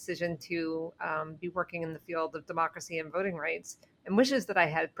questioning my decision to be working in the field of democracy and voting rights, and wishes that I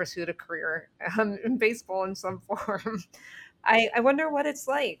had pursued a career in baseball in some form, I wonder what it's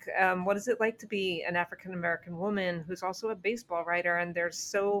like. What is it like to be an African American woman who's also a baseball writer? And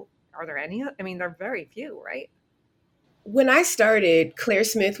are there any? I mean, there are very few, right? When I started, Claire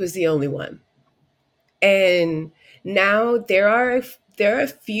Smith was the only one. And now there are a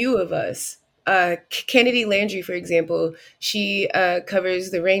few of us. Kennedy Landry, for example, she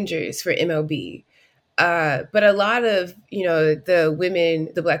covers the Rangers for MLB. But a lot of,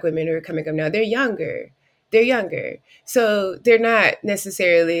 the Black women who are coming up now, they're younger. So they're not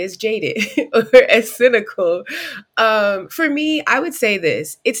necessarily as jaded or as cynical. For me, I would say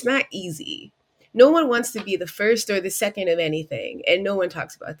this: it's not easy. No one wants to be the first or the second of anything, and no one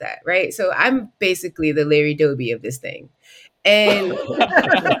talks about that, right? So I'm basically the Larry Doby of this thing. And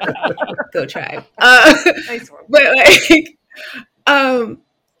go Tribe. Nice one. But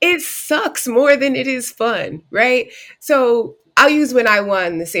it sucks more than it is fun, right? So I'll use when I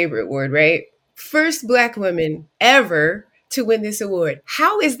won the Sabre Award, right? First Black woman ever to win this award.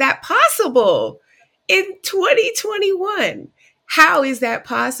 How is that possible in 2021? How is that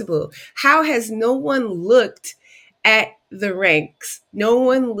possible? How has no one looked at the ranks? No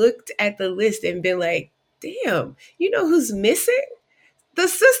one looked at the list and been like, damn, you know who's missing? The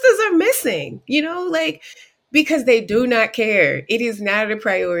sisters are missing, because they do not care. It is not a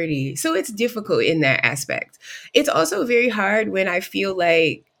priority. So it's difficult in that aspect. It's also very hard when I feel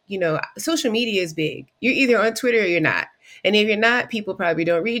like, social media is big. You're either on Twitter or you're not. And if you're not, people probably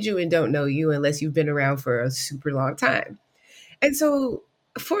don't read you and don't know you unless you've been around for a super long time. And so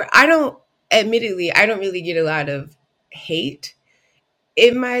I don't really get a lot of hate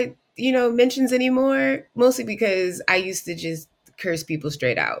in my, mentions anymore, mostly because I used to just curse people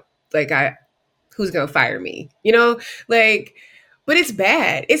straight out. Like, who's going to fire me? But it's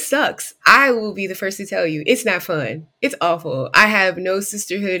bad. It sucks. I will be the first to tell you, it's not fun. It's awful. I have no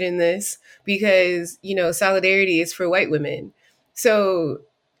sisterhood in this because, solidarity is for white women. So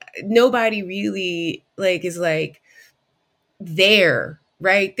nobody really is there,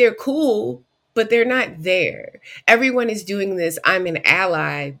 right? They're cool, but they're not there. Everyone is doing this. I'm an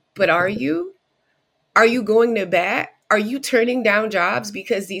ally, but are you? Are you going to bat? Are you turning down jobs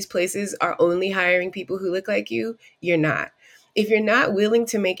because these places are only hiring people who look like you? You're not. If you're not willing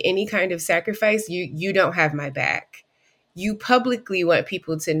to make any kind of sacrifice, you don't have my back. You publicly want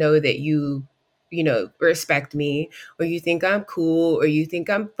people to know that you respect me, or you think I'm cool, or you think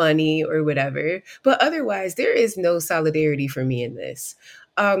I'm funny, or whatever. But otherwise, there is no solidarity for me in this.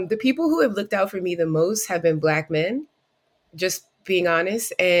 The people who have looked out for me the most have been Black men, just being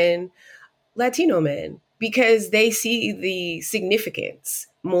honest, and Latino men, because they see the significance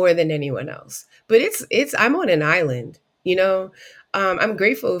more than anyone else. But I'm on an island, I'm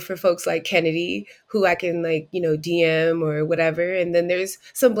grateful for folks like Kennedy who I can DM or whatever. And then there's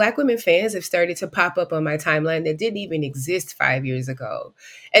some Black women fans have started to pop up on my timeline that didn't even exist 5 years ago.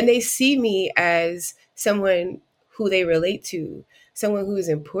 And they see me as someone who they relate to, someone who is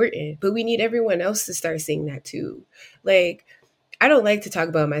important. But we need everyone else to start seeing that too. I don't like to talk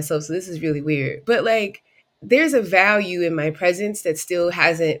about myself, so this is really weird. But there's a value in my presence that still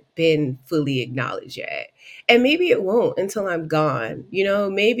hasn't been fully acknowledged yet. And maybe it won't until I'm gone.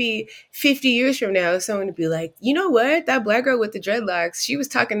 Maybe 50 years from now, someone would be like, you know what? That Black girl with the dreadlocks, she was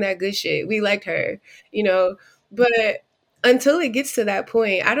talking that good shit. We liked her, But until it gets to that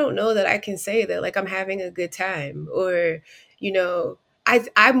point, I don't know that I can say that I'm having a good time, or,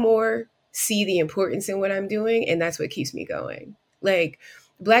 I more see the importance in what I'm doing. And that's what keeps me going.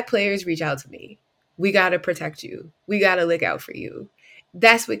 Black players reach out to me. We got to protect you. We got to look out for you.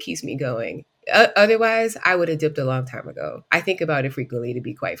 That's what keeps me going. Otherwise, I would have dipped a long time ago. I think about it frequently, to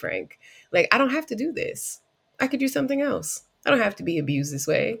be quite frank. I don't have to do this. I could do something else. I don't have to be abused this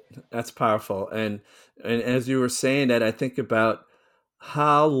way. That's powerful. And as you were saying that, I think about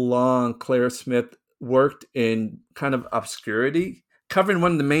how long Claire Smith worked in kind of obscurity, covering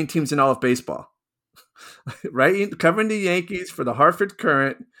one of the main teams in all of baseball. Right? Covering the Yankees for the Hartford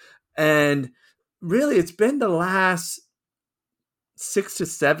Courant. And really, it's been the last 6 to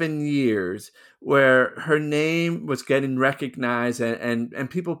 7 years where her name was getting recognized and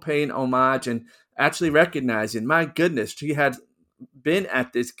people paying homage and actually recognizing, my goodness, she had been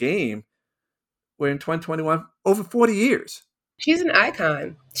at this game. We're in 2021, over 40 years. She's an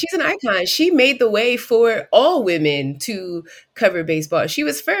icon. She's an icon. She made the way for all women to cover baseball. She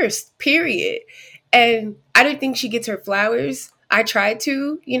was first, period. And I don't think she gets her flowers. I tried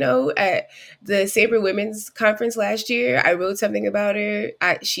to, at the Sabre Women's Conference last year. I wrote something about her.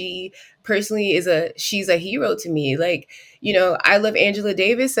 She personally she's a hero to me. Like, I love Angela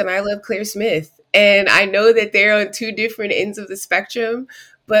Davis and I love Claire Smith. And I know that they're on two different ends of the spectrum,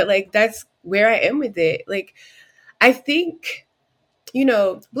 but like, that's where I am with it. Like, I think,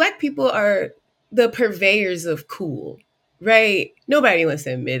 Black people are the purveyors of cool, right? Nobody wants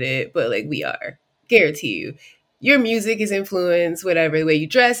to admit it, but like we are. Guarantee you. Your music is influenced, whatever. The way you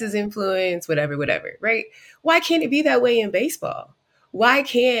dress is influenced, whatever, right? Why can't it be that way in baseball?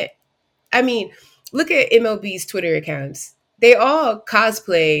 Look at MLB's Twitter accounts. They all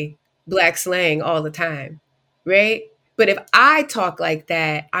cosplay Black slang all the time, right? But if I talk like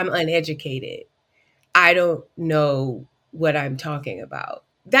that, I'm uneducated. I don't know what I'm talking about.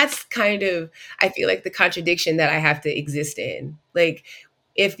 That's kind of, I feel like, the contradiction that I have to exist in. Like,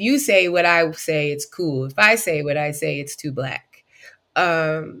 if you say what I say, it's cool. If I say what I say, it's too Black.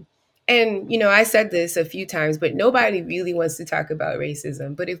 And, I said this a few times, but nobody really wants to talk about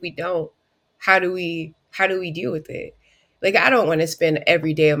racism. But if we don't, how do we deal with it? Like, I don't want to spend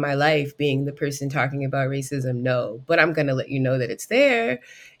every day of my life being the person talking about racism. No, but I'm going to let you know that it's there,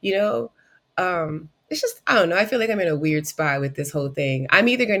 It's just, I don't know. I feel like I'm in a weird spot with this whole thing. I'm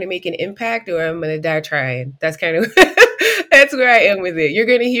either going to make an impact or I'm going to die trying. That's kind of, that's where I am with it. You're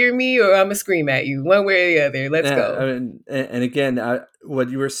going to hear me or I'm going to scream at you, one way or the other. Let's go. And again, what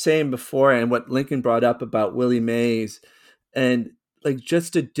you were saying before and what Lincoln brought up about Willie Mays and like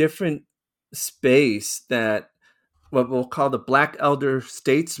just a different space that what we'll call the Black elder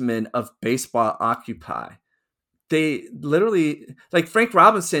statesmen of baseball occupy. They literally, like Frank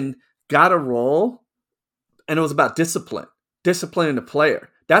Robinson got a role and it was about disciplining the player.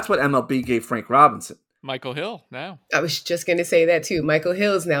 That's what MLB gave Frank Robinson. Michael Hill now. I was just going to say that too. Michael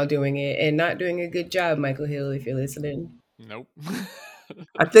Hill's now doing it and not doing a good job, Michael Hill, if you're listening. Nope.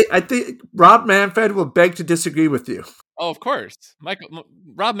 I think Rob Manfred will beg to disagree with you. Oh, of course.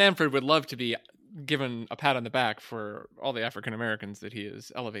 Rob Manfred would love to be given a pat on the back for all the African Americans that he has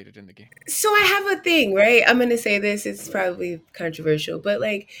elevated in the game. So I have a thing, right? I'm going to say this. It's probably controversial, but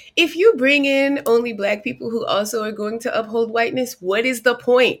like, if you bring in only Black people who also are going to uphold whiteness, what is the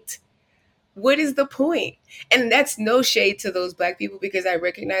point? What is the point? And that's no shade to those Black people because I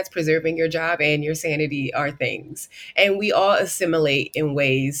recognize preserving your job and your sanity are things. And we all assimilate in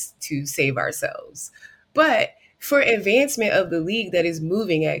ways to save ourselves. But for advancement of the league that is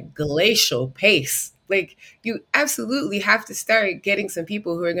moving at glacial pace, like you absolutely have to start getting some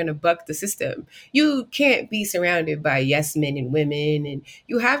people who are going to buck the system. You can't be surrounded by yes men and women, and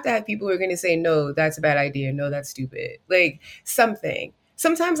you have to have people who are going to say, no, that's a bad idea. No, that's stupid. Like something.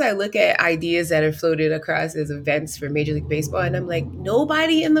 Sometimes I look at ideas that are floated across as events for Major League Baseball, and I'm like,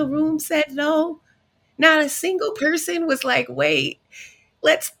 nobody in the room said no. Not a single person was like, wait,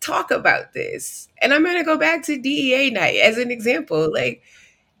 let's talk about this. And I'm going to go back to DEA night as an example. Like,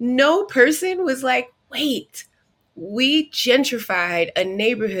 no person was like, wait, we gentrified a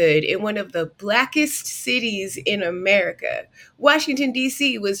neighborhood in one of the Blackest cities in America. Washington,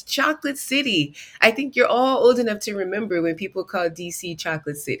 D.C. was Chocolate City. I think you're all old enough to remember when people called D.C.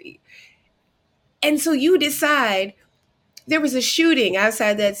 Chocolate City. And so you decide there was a shooting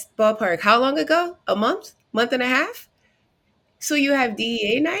outside that ballpark. How long ago? A month? Month and a half? So you have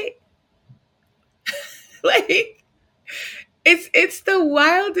DEA night? Like, it's the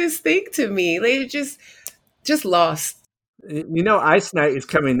wildest thing to me. Like, just lost. Ice Night is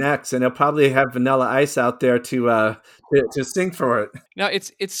coming next, and they'll probably have Vanilla Ice out there to sing for it. Now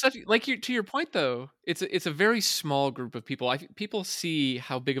it's such to your point though. It's a very small group of people. People see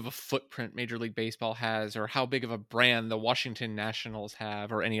how big of a footprint Major League Baseball has, or how big of a brand the Washington Nationals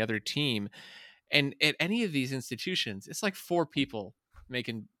have, or any other team. And at any of these institutions, it's like 4 people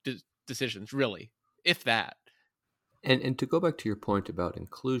making decisions, really, if that. And to go back to your point about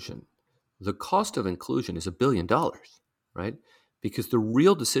inclusion, the cost of inclusion is $1 billion, right? Because the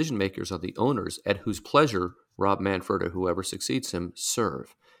real decision makers are the owners at whose pleasure Rob Manfred or whoever succeeds him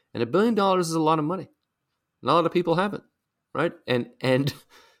serve. And $1 billion is a lot of money. Not a lot of people have it, right? And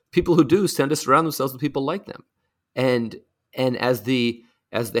people who do tend to surround themselves with people like them. And as the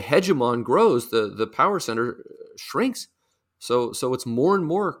hegemon grows, the power center shrinks. So it's more and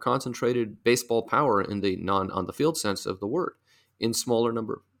more concentrated baseball power in the on the field sense of the word in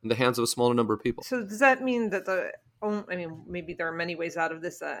the hands of a smaller number of people. So does that mean that maybe there are many ways out of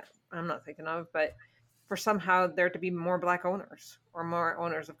this that I'm not thinking of, but for somehow there to be more Black owners or more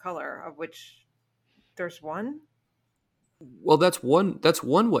owners of color, of which there's one. Well, that's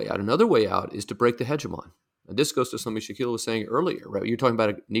one way out. Another way out is to break the hegemon. And this goes to something Shaquille was saying earlier, right? You're talking about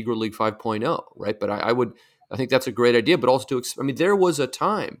a Negro League 5.0, right? But I think that's a great idea. But also there was a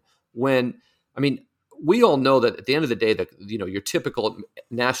time when, we all know that at the end of the day, that your typical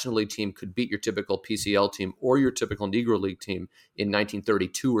National League team could beat your typical PCL team or your typical Negro League team in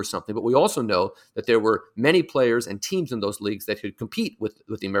 1932 or something. But we also know that there were many players and teams in those leagues that could compete with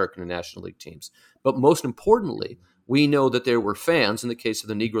the American and National League teams. But most importantly, we know that there were fans, in the case of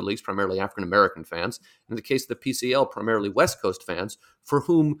the Negro Leagues, primarily African-American fans, in the case of the PCL, primarily West Coast fans, for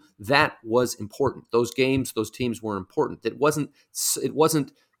whom that was important. Those games, those teams were important. It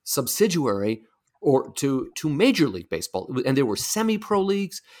wasn't subsidiary or to Major League Baseball. And there were semi-pro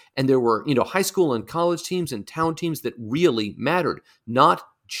leagues, and there were high school and college teams and town teams that really mattered, not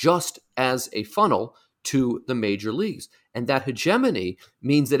just as a funnel to the major leagues. And that hegemony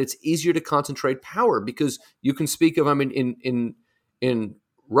means that it's easier to concentrate power, because you can speak of, in the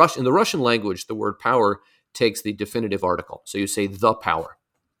Russian language, the word power takes the definitive article. So you say the power,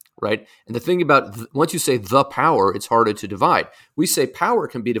 right? And the thing about, once you say the power, it's harder to divide. We say power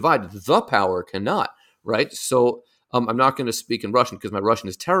can be divided, the power cannot, right? So I'm not going to speak in Russian because my Russian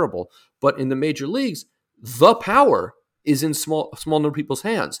is terrible, but in the major leagues, the power is in small number of people's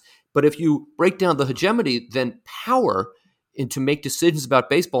hands. But if you break down the hegemony, then power to make decisions about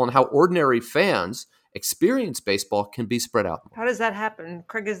baseball and how ordinary fans experience baseball can be spread out. How does that happen,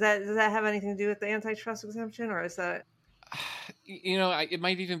 Craig? Does that have anything to do with the antitrust exemption, or is that? It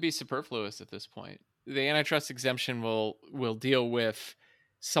might even be superfluous at this point. The antitrust exemption will deal with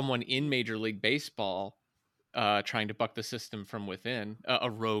someone in Major League Baseball trying to buck the system from within,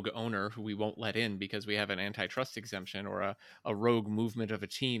 a rogue owner who we won't let in because we have an antitrust exemption, or a rogue movement of a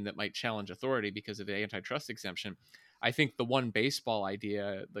team that might challenge authority because of the antitrust exemption. I think the one baseball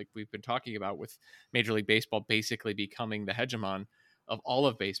idea, like we've been talking about, with Major League Baseball basically becoming the hegemon of all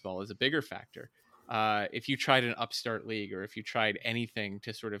of baseball, is a bigger factor. If you tried an upstart league, or if you tried anything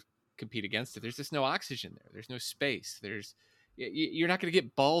to sort of compete against it, there's just no oxygen there. There's no space. You're not going to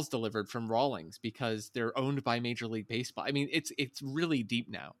get balls delivered from Rawlings because they're owned by Major League Baseball. I mean, it's really deep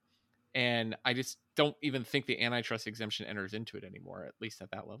now. And I just don't even think the antitrust exemption enters into it anymore, at least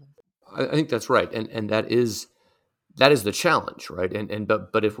at that level. I think that's right. And that is the challenge, right?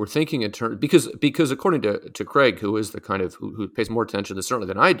 But if we're thinking in terms, because according to Craig, who is the kind of who pays more attention to this certainly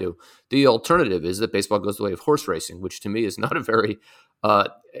than I do, the alternative is that baseball goes the way of horse racing, which to me is not a very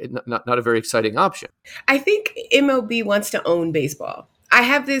not a very exciting option. I think MLB wants to own baseball. I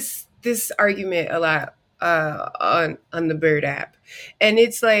have this argument a lot on the Bird app, and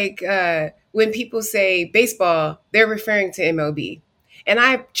it's like when people say baseball, they're referring to MLB. And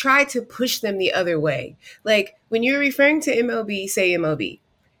I try to push them the other way. Like, when you're referring to MLB, say MLB.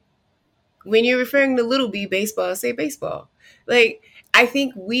 When you're referring to Little B baseball, say baseball. Like, I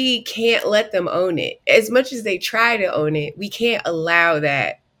think we can't let them own it. As much as they try to own it, we can't allow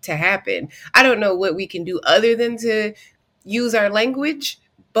that to happen. I don't know what we can do other than to use our language,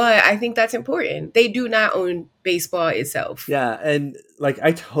 but I think that's important. They do not own baseball itself. Yeah, and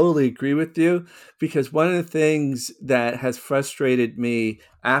I totally agree with you, because one of the things that has frustrated me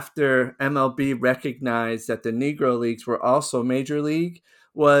after MLB recognized that the Negro Leagues were also Major League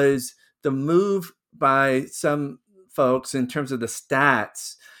was the move by some folks in terms of the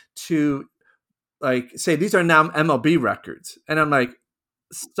stats to say these are now MLB records. And I'm like,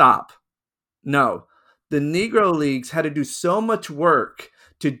 stop. No. The Negro Leagues had to do so much work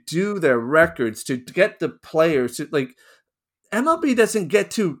to do their records, to get the players to MLB doesn't get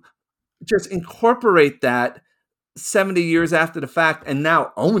to just incorporate that 70 years after the fact and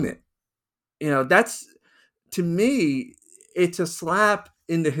now own it. That's, to me, it's a slap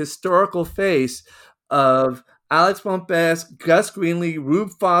in the historical face of Alex Bombast, Gus Greenlee,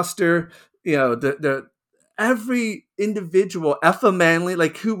 Rube Foster, the every individual, Effa Manley,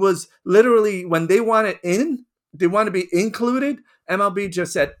 who was literally, when they wanted in, they want to be included, MLB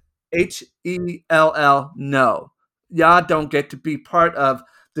just said HELL, no. Y'all don't get to be part of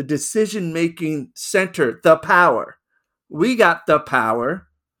the decision-making center, the power. We got the power,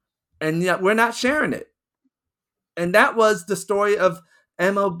 and yet we're not sharing it. And that was the story of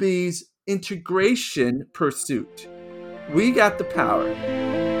MLB's integration pursuit. We got the power.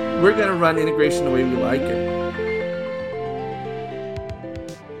 We're going to run integration the way we like it.